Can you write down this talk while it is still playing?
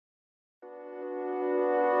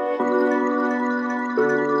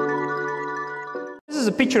is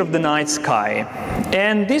a picture of the night sky,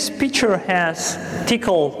 and this picture has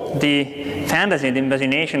tickled the fantasy and the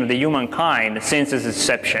imagination of the humankind since its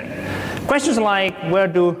inception. Questions like, where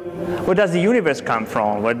does the universe come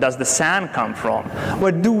from? Where does the sun come from?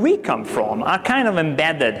 Where do we come from? Are kind of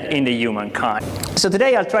embedded in the humankind. So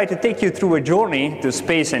today I'll try to take you through a journey to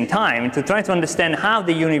space and time to try to understand how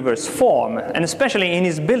the universe formed, and especially in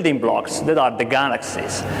its building blocks that are the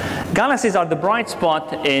galaxies. Galaxies are the bright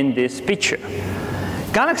spot in this picture.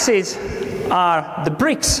 Galaxies are the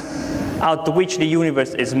bricks out of which the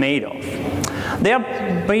universe is made of. They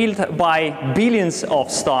are built by billions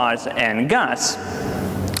of stars and gas,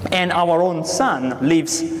 and our own sun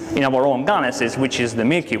lives in our own galaxies, which is the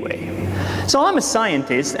Milky Way. So I'm a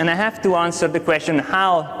scientist, and I have to answer the question,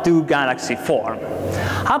 how do galaxies form?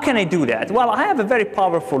 How can I do that? Well, I have a very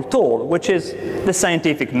powerful tool, which is the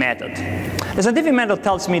scientific method. The scientific method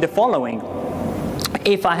tells me the following.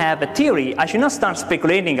 If I have a theory, I should not start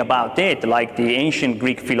speculating about it like the ancient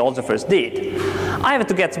Greek philosophers did. I have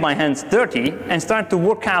to get my hands dirty and start to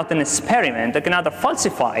work out an experiment that can either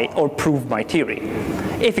falsify or prove my theory.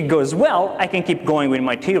 If it goes well, I can keep going with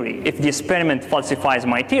my theory. If the experiment falsifies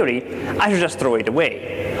my theory, I should just throw it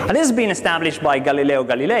away. And this has been established by Galileo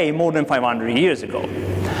Galilei more than 500 years ago.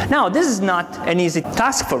 Now, this is not an easy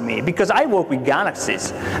task for me because I work with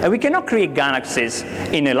galaxies, and we cannot create galaxies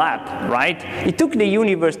in a lab, right? It took the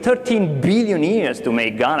universe 13 billion years to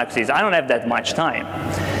make galaxies. I don't have that much time.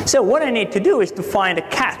 So what I need to do is to find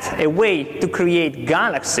a way to create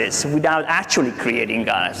galaxies without actually creating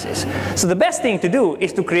galaxies. So the best thing to do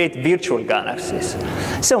is to create virtual galaxies.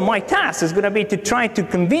 So my task is going to be to try to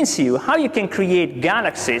convince you how you can create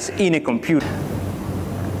galaxies in a computer.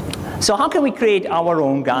 So how can we create our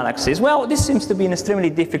own galaxies? Well, this seems to be an extremely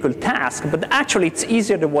difficult task, but actually it's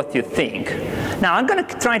easier than what you think. Now, I'm going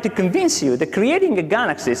to try to convince you that creating a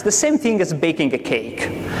galaxy is the same thing as baking a cake,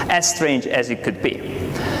 as strange as it could be.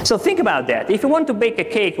 So think about that. If you want to bake a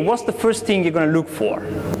cake, what's the first thing you're going to look for?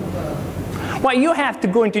 Well, you have to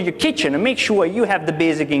go into your kitchen and make sure you have the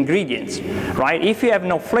basic ingredients, right? If you have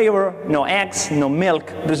no flavor, no eggs, no milk,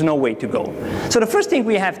 there's no way to go. So the first thing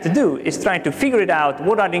we have to do is try to figure it out,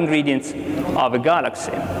 what are the ingredients of a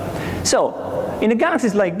galaxy. So in a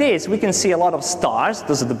galaxies like this, we can see a lot of stars,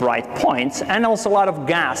 those are the bright points, and also a lot of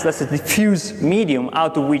gas, that's the diffuse medium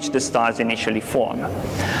out of which the stars initially form.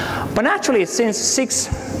 But actually, since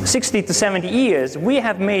 60 to 70 years, we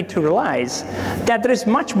have made to realize that there is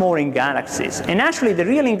much more in galaxies. And actually, the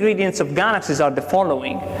real ingredients of galaxies are the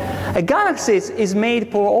following. A galaxy is made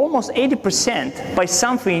for almost 80% by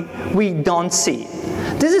something we don't see.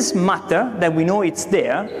 This is matter that we know it's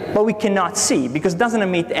there, but we cannot see because it doesn't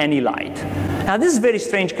emit any light. Now, this is a very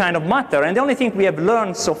strange kind of matter, and the only thing we have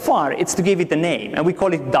learned so far is to give it a name, and we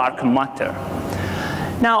call it dark matter.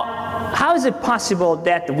 Now, how is it possible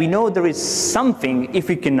that we know there is something if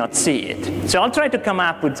we cannot see it? So I'll try to come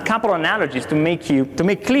up with a couple of analogies to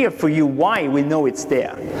make clear for you why we know it's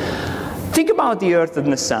there. Think about the Earth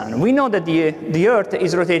and the Sun. We know that the Earth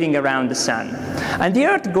is rotating around the Sun. And the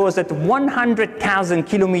Earth goes at 100,000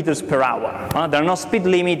 kilometers per hour. There are no speed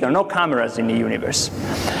limit, there are no cameras in the universe.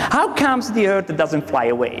 How comes the Earth doesn't fly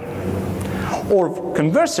away? Or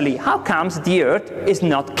conversely, how comes the Earth is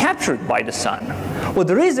not captured by the Sun? Well,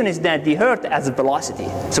 the reason is that the Earth has a velocity.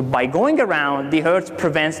 So by going around, the Earth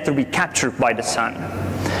prevents to be captured by the Sun.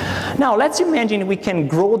 Now, let's imagine we can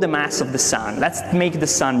grow the mass of the Sun. Let's make the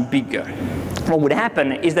Sun bigger. What would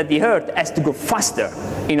happen is that the Earth has to go faster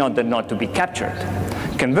in order not to be captured.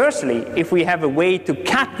 Conversely, if we have a way to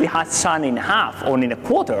cut the hot Sun in half or in a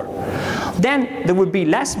quarter, then there would be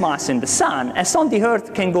less mass in the Sun, and so the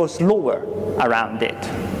Earth can go slower around it.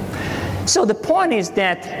 So the point is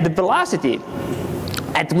that the velocity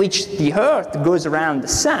at which the Earth goes around the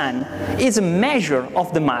Sun is a measure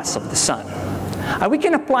of the mass of the Sun. And we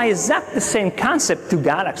can apply exactly the same concept to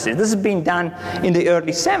galaxies. This has been done in the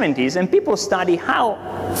early 70s, and people study how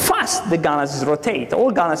fast the galaxies rotate.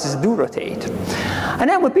 All galaxies do rotate. And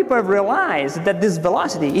then when people have realized that this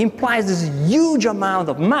velocity implies this huge amount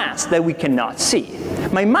of mass that we cannot see.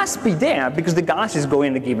 But it must be there because the galaxies go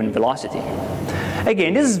in a given velocity.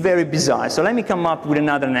 Again, this is very bizarre, so let me come up with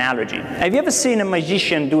another analogy. Have you ever seen a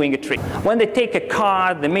magician doing a trick? When they take a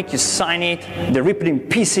card, they make you sign it, they rip it in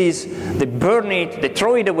pieces, they burn it, they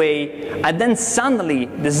throw it away, and then suddenly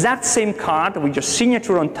the exact same card with your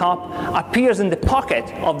signature on top appears in the pocket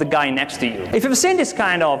of the guy next to you. If you've seen this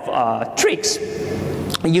kind of tricks,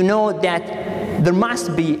 you know that there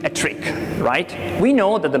must be a trick, right? We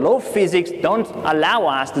know that the law of physics don't allow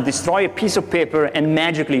us to destroy a piece of paper and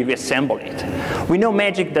magically reassemble it. We know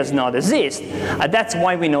magic does not exist, and that's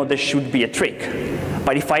why we know there should be a trick.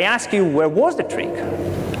 But if I ask you, where was the trick?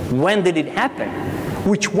 When did it happen?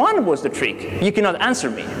 Which one was the trick? You cannot answer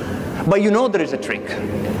me. But you know there is a trick.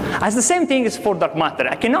 As the same thing is for dark matter.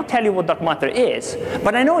 I cannot tell you what dark matter is,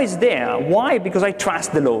 but I know it's there. Why? Because I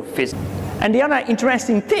trust the law of physics. And the other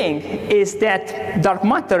interesting thing is that dark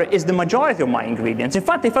matter is the majority of my ingredients. In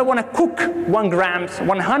fact, if I want to cook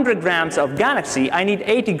 100 grams of galaxy, I need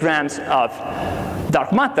 80 grams of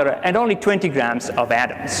dark matter and only 20 grams of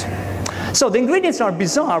atoms. So the ingredients are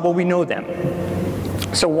bizarre, but we know them.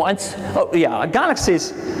 So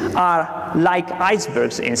galaxies are like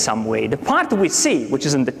icebergs in some way. The part we see, which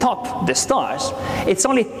is in the top, the stars, it's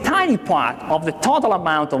only a tiny part of the total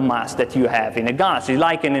amount of mass that you have in a galaxy,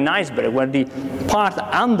 like in an iceberg, where the part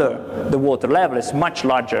under the water level is much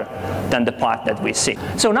larger than the part that we see.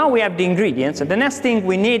 So now we have the ingredients, and the next thing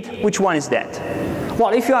we need, which one is that?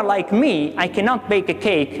 Well, if you are like me, I cannot bake a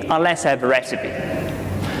cake unless I have a recipe.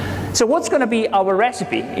 So what's going to be our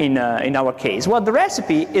recipe in our case? Well, the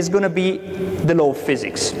recipe is going to be the law of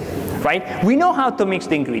physics, right? We know how to mix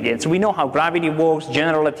the ingredients. We know how gravity works,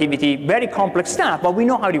 general relativity, very complex stuff, but we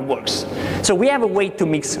know how it works. So we have a way to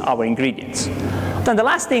mix our ingredients. Then the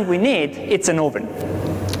last thing we need, it's an oven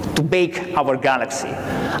to bake our galaxy.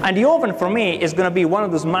 And the oven, for me, is going to be one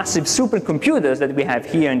of those massive supercomputers that we have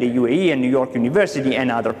here in the UAE and New York University and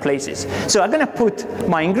other places. So I'm going to put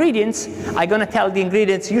my ingredients, I'm going to tell the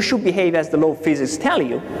ingredients, you should behave as the law of physics tell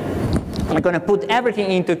you. I'm going to put everything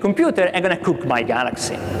into a computer, I'm going to cook my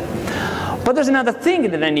galaxy. But there's another thing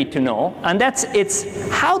that I need to know, and it's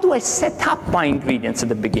how do I set up my ingredients at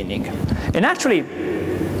the beginning? And actually,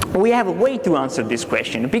 we have a way to answer this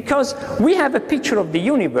question, because we have a picture of the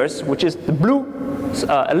universe, which is the blue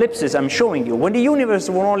ellipsis I'm showing you, when the universe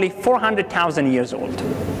was only 400,000 years old.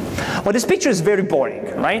 Well, this picture is very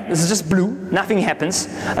boring, right? This is just blue, nothing happens.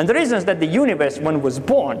 And the reason is that the universe, when it was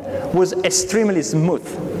born, was extremely smooth,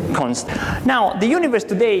 constant. Now, the universe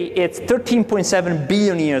today, it's 13.7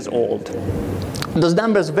 billion years old. Those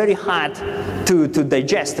numbers are very hard to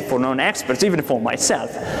digest for non-experts, even for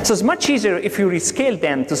myself. So it's much easier if you rescale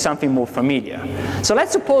them to something more familiar. So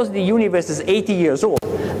let's suppose the universe is 80 years old.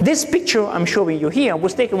 This picture I'm showing you here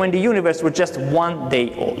was taken when the universe was just 1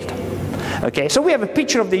 day old. Okay, so we have a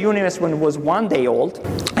picture of the universe when it was 1 day old.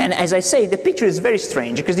 And as I say, the picture is very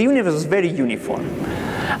strange because the universe is very uniform.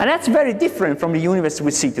 And that's very different from the universe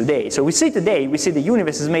we see today. So we see the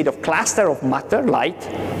universe is made of cluster of matter, light,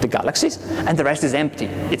 the galaxies, and the rest is empty.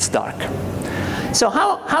 It's dark. So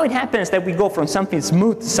how it happens that we go from something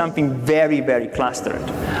smooth to something very, very clustered?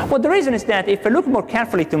 Well, the reason is that if I look more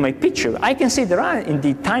carefully to my picture, I can see there are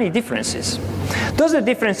indeed tiny differences. Those are the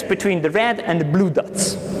difference between the red and the blue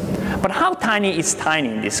dots. But how tiny is tiny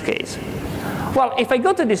in this case? Well, if I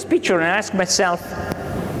go to this picture and ask myself,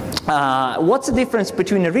 what's the difference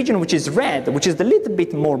between a region which is red, which is a little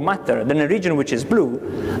bit more matter, than a region which is blue?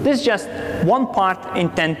 This is just 1 part in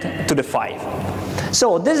 10 to the 5.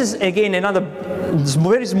 So this is, again, another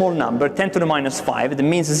very small number, 10 to the minus 5. That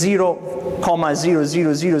means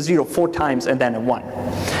 0,00004 times and then a 1.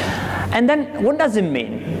 And then what does it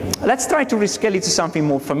mean? Let's try to rescale it to something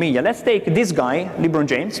more familiar. Let's take this guy, LeBron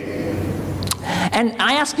James. And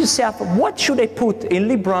I ask yourself, what should I put in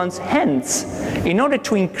LeBron's hands in order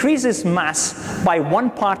to increase his mass by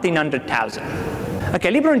 1 part in 100,000?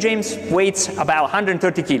 Okay, LeBron James weighs about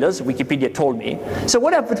 130 kilos, Wikipedia told me. So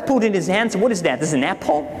what I would put in his hands, what is that? This is an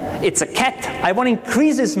apple? It's a cat. I want to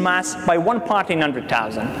increase his mass by 1 part in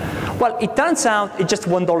 100,000. Well, it turns out it's just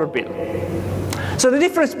 $1 bill. So the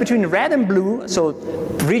difference between red and blue, so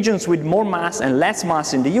regions with more mass and less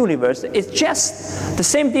mass in the universe, is just the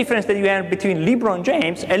same difference that you have between LeBron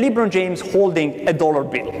James and LeBron James holding a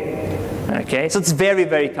 $1 bill. Okay, so it's very,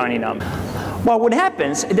 very tiny number. Well, what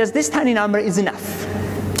happens is this tiny number is enough.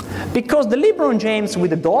 Because the LeBron James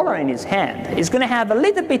with $1 in his hand is going to have a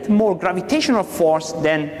little bit more gravitational force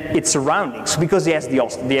than its surroundings, because he has the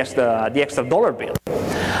extra $1 bill.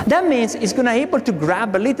 That means he's going to be able to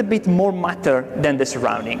grab a little bit more matter than the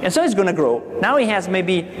surrounding. And so he's going to grow. Now he has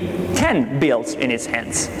maybe 10 bills in his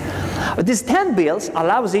hands. But these 10 bills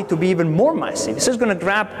allows it to be even more massive. So it's going to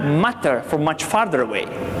grab matter from much farther away.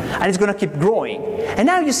 And it's going to keep growing. And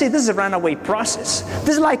now you see this is a runaway process.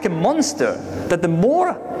 This is like a monster that the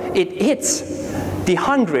more it hits, the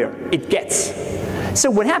hungrier it gets. So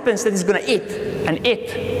what happens is that it's going to eat and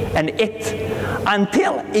eat and eat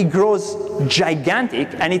until it grows gigantic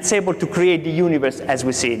and it's able to create the universe as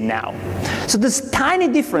we see it now. So these tiny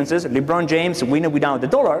differences, LeBron James winner without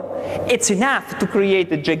 $1, it's enough to create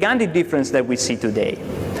the gigantic difference that we see today.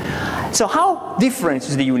 So how different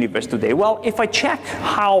is the universe today? Well, if I check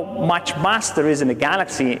how much mass there is in a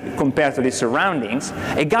galaxy compared to the surroundings,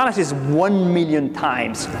 a galaxy is 1 million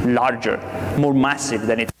times larger, more massive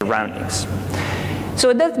than its surroundings.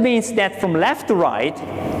 So that means that from left to right,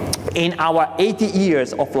 in our 80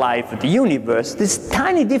 years of life of the universe, these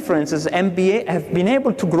tiny differences have been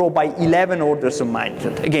able to grow by 11 orders of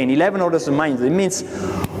magnitude. Again, 11 orders of magnitude, it means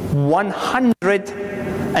 100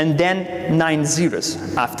 and then 9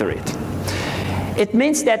 zeros after it. It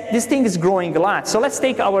means that this thing is growing a lot. So let's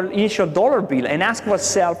take our initial dollar bill and ask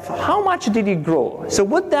ourselves, how much did it grow? So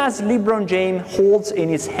what does LeBron James holds in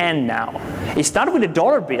his hand now? It started with a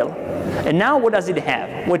dollar bill, and now what does it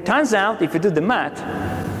have? Well, it turns out, if you do the math,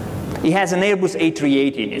 he has an Airbus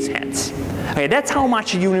A380 in his hands. Okay, that's how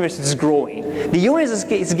much the universe is growing. The universe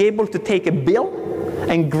is able to take a bill,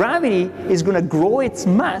 and gravity is going to grow its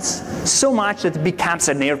mass so much that it becomes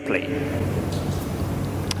an airplane.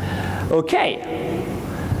 Okay,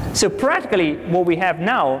 so practically what we have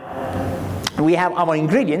now, we have our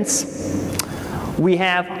ingredients, we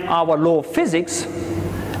have our law of physics,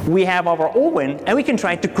 we have our oven, and we can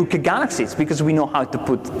try to cook galaxies because we know how to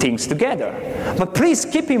put things together. But please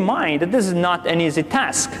keep in mind that this is not an easy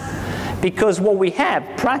task, because what we have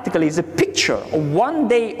practically is a picture of a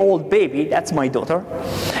one-day-old baby, that's my daughter,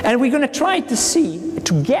 and we're going to try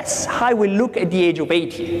to guess how we look at the age of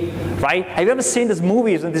 80, right? Have you ever seen these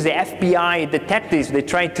movies when there's the FBI detectives, they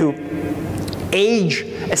try to age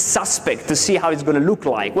a suspect to see how it's going to look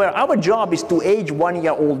like? Well, our job is to age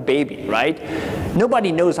one-year-old baby, right?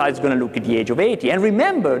 Nobody knows how it's going to look at the age of 80. And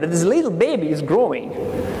remember that this little baby is growing.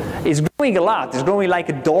 It's growing a lot. It's growing like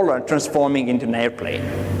a dollar, transforming into an airplane.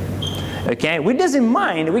 Okay? With this in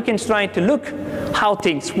mind, we can try to look how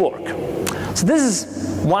things work. So this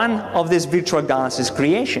is one of these virtual galaxies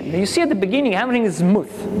creation. You see at the beginning, everything is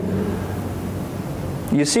smooth.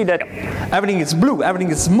 You see that everything is blue,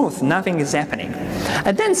 everything is smooth, nothing is happening.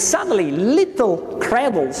 And then suddenly, little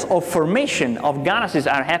cradles of formation of galaxies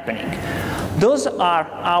are happening. Those are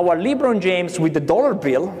our LeBron James with the dollar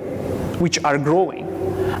bill, which are growing.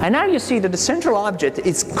 And now you see that the central object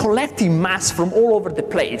is collecting mass from all over the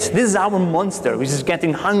place. This is our monster, which is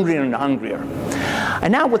getting hungrier and hungrier.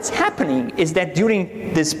 And now what's happening is that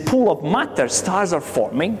during this pool of matter, stars are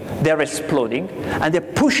forming, they're exploding, and they're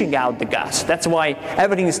pushing out the gas. That's why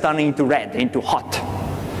everything is turning into red, into hot.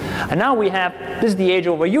 And now we have, this is the age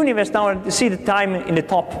of our universe. Now you see the time in the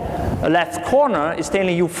top left corner is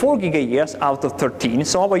telling you 4 gigayears out of 13.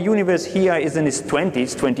 So our universe here is in its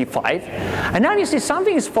 20s, 25. And now you see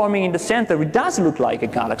something is forming in the center. It does look like a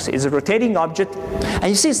galaxy. It's a rotating object. And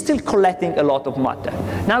you see it's still collecting a lot of matter.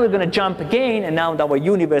 Now we're going to jump again, and now our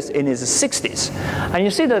universe in its 60s. And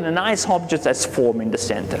you see that a nice object has formed in the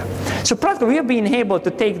center. So practically we have been able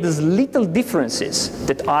to take these little differences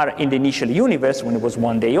that are in the initial universe when it was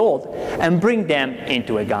 1 day old and bring them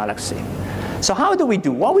into a galaxy. So how do we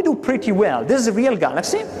do? Well, we do pretty well. This is a real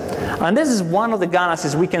galaxy, and this is one of the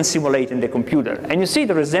galaxies we can simulate in the computer. And you see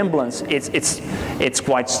the resemblance, it's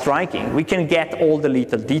quite striking. We can get all the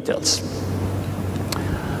little details.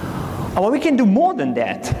 Well, we can do more than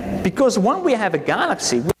that, because when we have a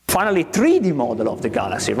galaxy, we finally 3D model of the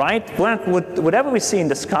galaxy, right? Whatever we see in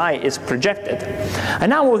the sky is projected.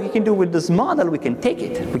 And now what we can do with this model, we can take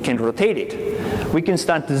it, we can rotate it. We can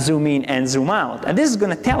start to zoom in and zoom out. And this is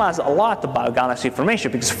going to tell us a lot about galaxy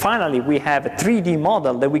formation, because finally we have a 3D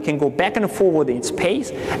model that we can go back and forward in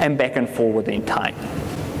space and back and forward in time.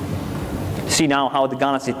 See now how the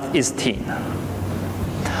galaxy is thin.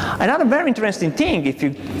 Another very interesting thing, if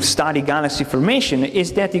you study galaxy formation,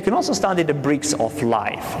 is that you can also study the bricks of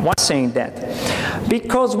life. Why saying that?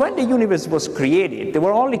 Because when the universe was created, there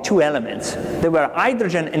were only 2 elements. There were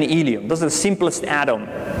hydrogen and helium. Those are the simplest atoms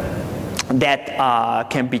that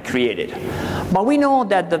can be created. But we know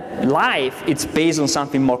that the life, it's based on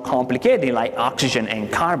something more complicated, like oxygen and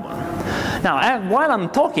carbon. Now, while I'm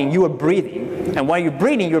talking, you are breathing. And while you're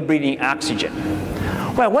breathing oxygen.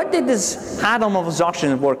 Well, what did this atom of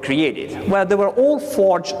oxygen were created? Well, they were all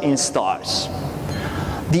forged in stars.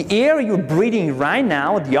 The air you're breathing right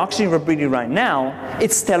now, the oxygen you're breathing right now,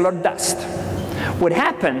 it's stellar dust. What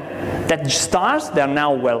happened, that stars, they're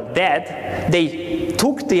now well dead, they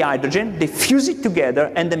took the hydrogen, they fused it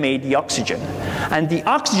together, and they made the oxygen. And the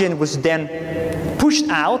oxygen was then pushed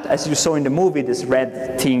out, as you saw in the movie, this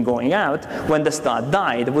red thing going out, when the star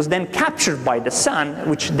died. It was then captured by the sun,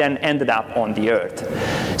 which then ended up on the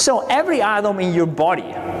Earth. So every atom in your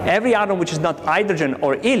body, every atom which is not hydrogen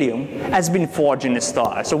or helium, has been forged in a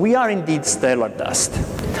star. So we are indeed stellar dust.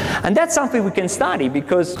 And that's something we can study,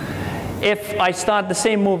 because if I start the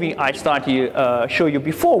same movie I started to show you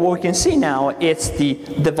before, what we can see now is the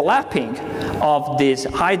developing of this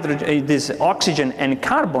oxygen and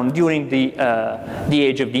carbon during the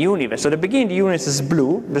age of the universe. So the beginning of the universe is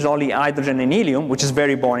blue. There's only hydrogen and helium, which is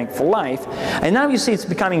very boring for life. And now you see it's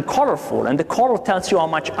becoming colorful, and the color tells you how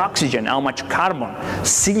much oxygen, how much carbon,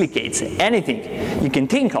 silicates, anything you can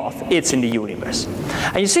think of, it's in the universe.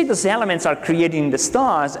 And you see those elements are creating the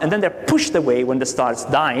stars, and then they're pushed away when the stars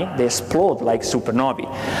die. They explode like supernovae.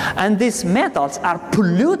 And these metals are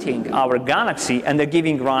polluting our galaxy, and they're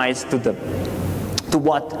giving rise to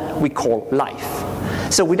what we call life.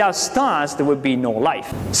 So without stars, there would be no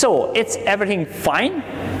life. So is everything fine?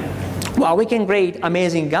 Well, we can create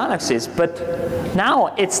amazing galaxies, but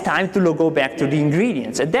now it's time to go back to the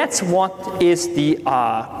ingredients. And that's what is the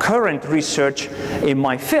current research in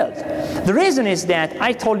my field. The reason is that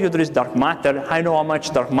I told you there is dark matter. I know how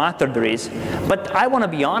much dark matter there is, but I want to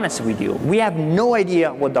be honest with you. We have no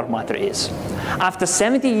idea what dark matter is. After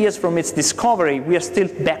 70 years from its discovery, we are still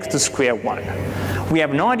back to square one. We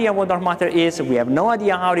have no idea what dark matter is. We have no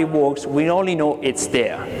idea how it works. We only know it's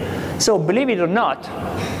there. So believe it or not,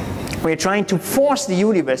 we're trying to force the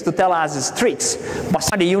universe to tell us its tricks, but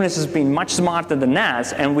the universe has been much smarter than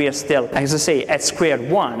us, and we are still, as I say, at square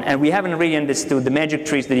one, and we haven't really understood the magic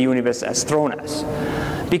tricks that the universe has thrown us.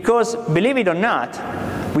 Because, believe it or not,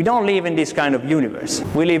 we don't live in this kind of universe.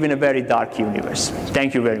 We live in a very dark universe.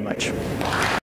 Thank you very much.